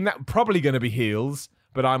weird team. That's probably going to be heels,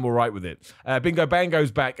 but I'm all right with it. Bingo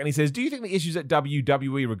Bango's back, and he says, do you think the issues at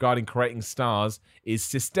WWE regarding creating stars is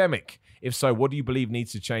systemic? If so, what do you believe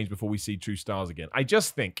needs to change before we see true stars again? I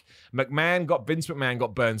just think Vince McMahon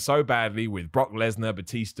got burned so badly with Brock Lesnar,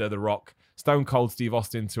 Batista, The Rock, Stone Cold Steve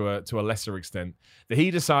Austin to a lesser extent, that he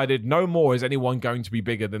decided no more is anyone going to be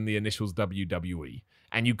bigger than the initials WWE.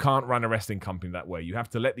 And you can't run a wrestling company that way. You have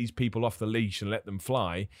to let these people off the leash and let them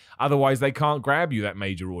fly. Otherwise, they can't grab you, that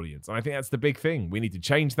major audience. And I think that's the big thing. We need to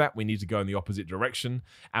change that. We need to go in the opposite direction.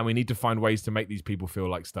 And we need to find ways to make these people feel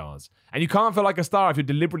like stars. And you can't feel like a star if you're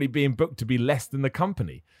deliberately being booked to be less than the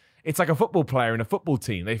company. It's like a football player in a football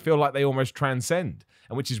team. They feel like they almost transcend.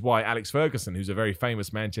 And which is why Alex Ferguson, who's a very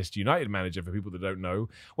famous Manchester United manager for people that don't know,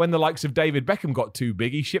 when the likes of David Beckham got too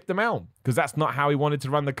big, he shipped them out because that's not how he wanted to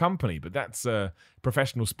run the company. But that's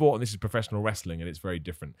professional sport, and this is professional wrestling, and it's very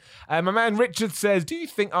different. My man Richard says, do you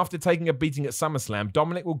think after taking a beating at SummerSlam,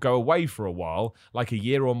 Dominic will go away for a while, like a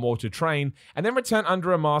year or more to train, and then return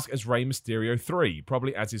under a mask as Rey Mysterio 3,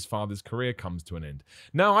 probably as his father's career comes to an end?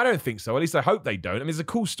 No, I don't think so. At least I hope they don't. I mean, there's a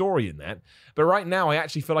cool story in that. But right now, I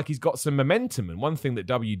actually feel like he's got some momentum, and one thing that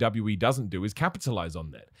WWE doesn't do is capitalize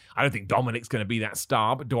on that. I don't think Dominic's going to be that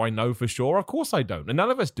star, but do I know for sure? Of course I don't, and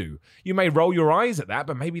none of us do. You may roll your eyes at that,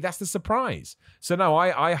 but maybe that's the surprise. So no,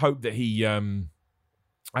 I hope that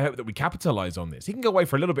I hope that we capitalize on this. He can go away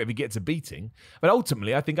for a little bit if he gets a beating, but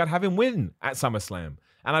ultimately I think I'd have him win at SummerSlam.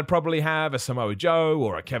 And I'd probably have a Samoa Joe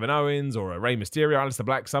or a Kevin Owens or a Rey Mysterio, Aleister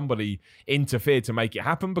Black, somebody interfere to make it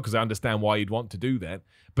happen because I understand why you'd want to do that.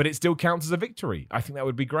 But it still counts as a victory. I think that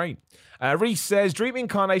would be great. Reese says, dream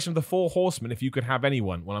incarnation of the Four Horsemen if you could have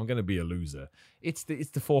anyone. Well, I'm going to be a loser. It's the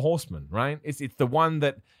Four Horsemen, right? It's the one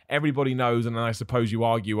that everybody knows, and I suppose you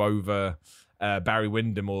argue over Barry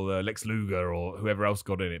Windham or Lex Luger or whoever else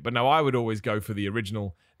got in it. But no, I would always go for the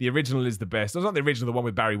original. The original is the best. It's not the original, the one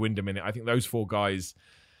with Barry Windham in it. I think those four guys...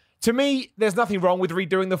 To me, there's nothing wrong with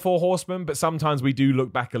redoing the Four Horsemen, but sometimes we do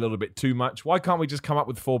look back a little bit too much. Why can't we just come up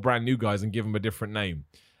with four brand new guys and give them a different name?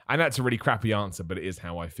 I know it's a really crappy answer, but it is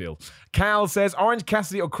how I feel. Cal says, Orange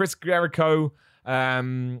Cassidy or Chris Jericho,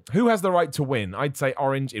 who has the right to win? I'd say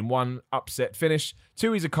Orange in 1, upset finish.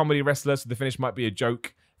 2, he's a comedy wrestler, so the finish might be a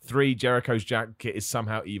joke. 3, Jericho's jacket is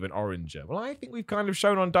somehow even oranger. Well, I think we've kind of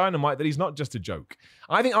shown on Dynamite that he's not just a joke.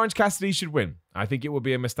 I think Orange Cassidy should win. I think it would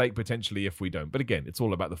be a mistake potentially if we don't. But again, it's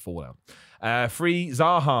all about the fallout. Free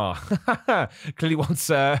Zaha. Clearly wants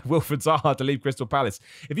Wilfred Zaha to leave Crystal Palace.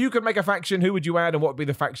 If you could make a faction, who would you add and what would be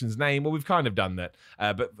the faction's name? Well, we've kind of done that.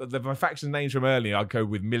 But the faction's names from earlier, I'll go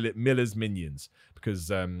with Miller's Minions because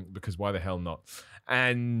why the hell not?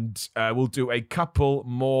 And we'll do a couple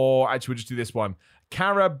more. Actually, we'll just do this one.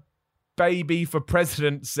 Cara Baby for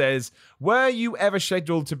President says, were you ever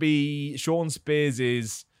scheduled to be Sean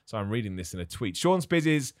Spears' so I'm reading this in a tweet, Sean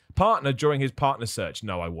Spears' partner during his partner search?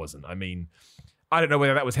 No, I wasn't. I mean, I don't know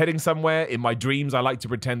whether that was heading somewhere. In my dreams, I like to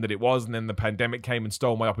pretend that it was, and then the pandemic came and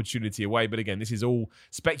stole my opportunity away. But again, this is all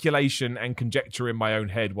speculation and conjecture in my own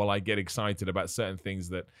head while I get excited about certain things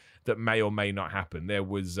that may or may not happen. There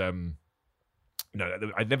was... No,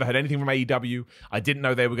 I'd never heard anything from AEW. I didn't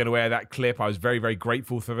know they were going to air that clip. I was very, very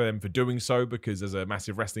grateful for them for doing so because as a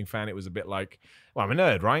massive wrestling fan, it was a bit like, well, I'm a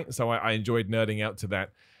nerd, right? So I enjoyed nerding out to that.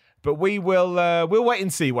 But we'll wait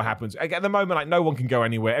and see what happens. At the moment, like, no one can go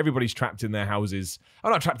anywhere. Everybody's trapped in their houses.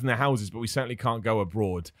 I'm not trapped in their houses, but we certainly can't go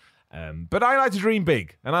abroad. But I like to dream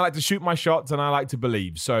big, and I like to shoot my shots, and I like to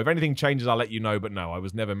believe. So if anything changes, I'll let you know. But no, I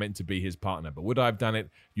was never meant to be his partner. But would I have done it?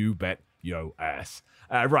 You bet yo ass.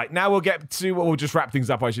 Right, now we'll get to, we'll just wrap things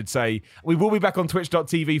up, I should say. We will be back on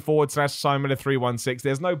twitch.tv/SimonMiller316.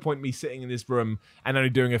 There's no point me sitting in this room and only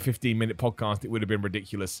doing a 15-minute podcast. It would have been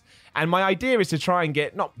ridiculous. And my idea is to try and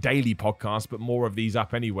get, not daily podcasts, but more of these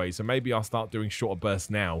up anyway. So maybe I'll start doing shorter bursts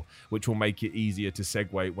now, which will make it easier to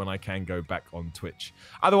segue when I can go back on Twitch.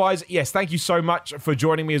 Otherwise, yes, thank you so much for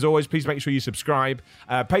joining me as always. Please make sure you subscribe.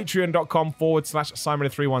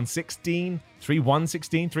 Patreon.com/SimonMiller316.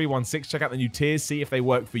 316. Check out the new tiers, see if they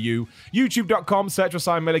work for you. YouTube.com, search for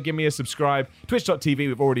Simon Miller, give me a subscribe. Twitch.tv,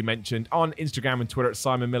 we've already mentioned. On Instagram and Twitter at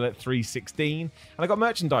SimonMiller316. And I got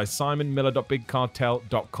merchandise,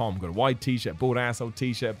 SimonMiller.BigCartel.com. Got a wide t-shirt, bald asshole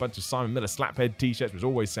t-shirt, a bunch of Simon Miller slaphead t-shirts, which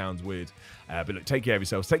always sounds weird. But look, take care of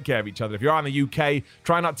yourselves, take care of each other. If you're out in the UK,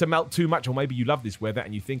 try not to melt too much, or maybe you love this weather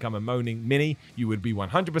and you think I'm a moaning mini, you would be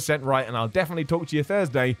 100% right, and I'll definitely talk to you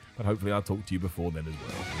Thursday, but hopefully I'll talk to you before then as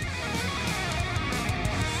well.